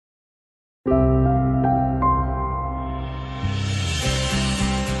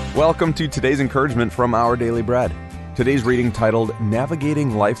Welcome to today's encouragement from Our Daily Bread. Today's reading, titled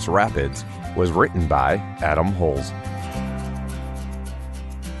Navigating Life's Rapids, was written by Adam Holes.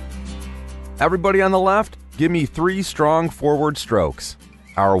 Everybody on the left, give me 3 strong forward strokes,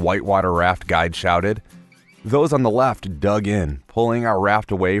 our whitewater raft guide shouted. Those on the left dug in, pulling our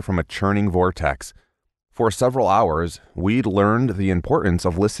raft away from a churning vortex. For several hours, we'd learned the importance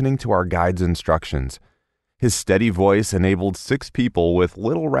of listening to our guide's instructions. His steady voice enabled 6 people with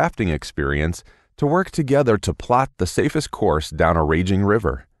little rafting experience to work together to plot the safest course down a raging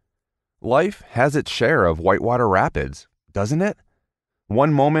river. Life has its share of whitewater rapids, doesn't it?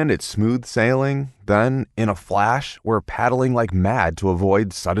 One moment it's smooth sailing, then, in a flash, we're paddling like mad to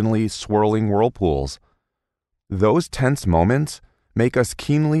avoid suddenly swirling whirlpools. Those tense moments make us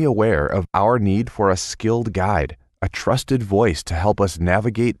keenly aware of our need for a skilled guide, a trusted voice to help us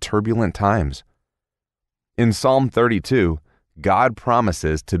navigate turbulent times. In Psalm 32, God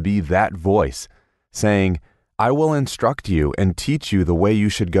promises to be that voice, saying, "I will instruct you and teach you the way you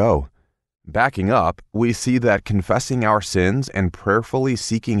should go." Backing up, we see that confessing our sins and prayerfully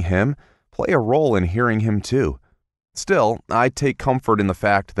seeking Him play a role in hearing Him too. Still, I take comfort in the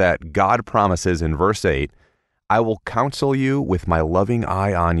fact that God promises in verse 8, "I will counsel you with my loving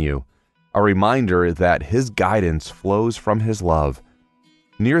eye on you," a reminder that His guidance flows from His love.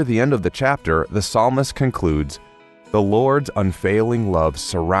 Near the end of the chapter, the psalmist concludes, "The Lord's unfailing love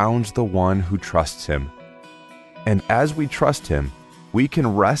surrounds the one who trusts Him." And as we trust Him, we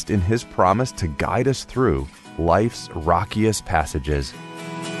can rest in His promise to guide us through life's rockiest passages.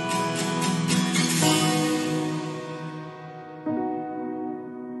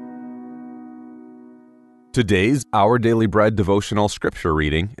 Today's Our Daily Bread devotional scripture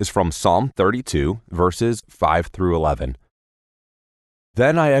reading is from Psalm 32, verses 5 through 11.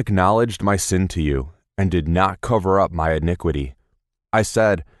 Then I acknowledged my sin to you, and did not cover up my iniquity. I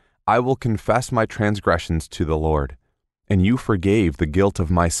said, I will confess my transgressions to the Lord, and you forgave the guilt of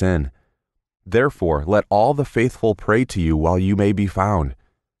my sin. Therefore, let all the faithful pray to you while you may be found.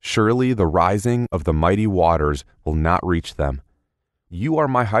 Surely the rising of the mighty waters will not reach them. You are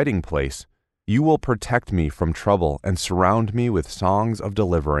my hiding place. You will protect me from trouble and surround me with songs of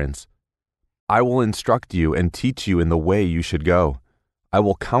deliverance. I will instruct you and teach you in the way you should go. I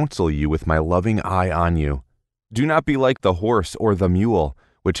will counsel you with my loving eye on you. Do not be like the horse or the mule,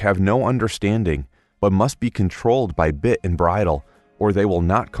 which have no understanding, but must be controlled by bit and bridle, or they will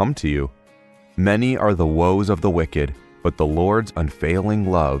not come to you. Many are the woes of the wicked, but the Lord's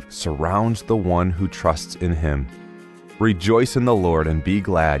unfailing love surrounds the one who trusts in Him. Rejoice in the Lord and be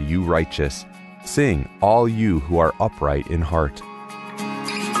glad, you righteous. Sing, all you who are upright in heart.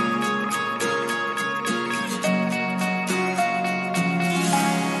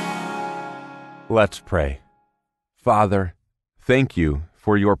 Let's pray. Father, thank you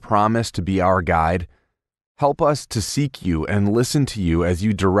for your promise to be our guide. Help us to seek you and listen to you as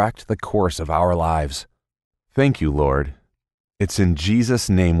you direct the course of our lives. Thank you, Lord. It's in Jesus'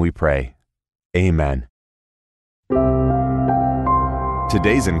 name we pray. Amen.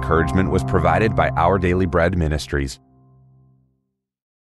 Today's encouragement was provided by Our Daily Bread Ministries.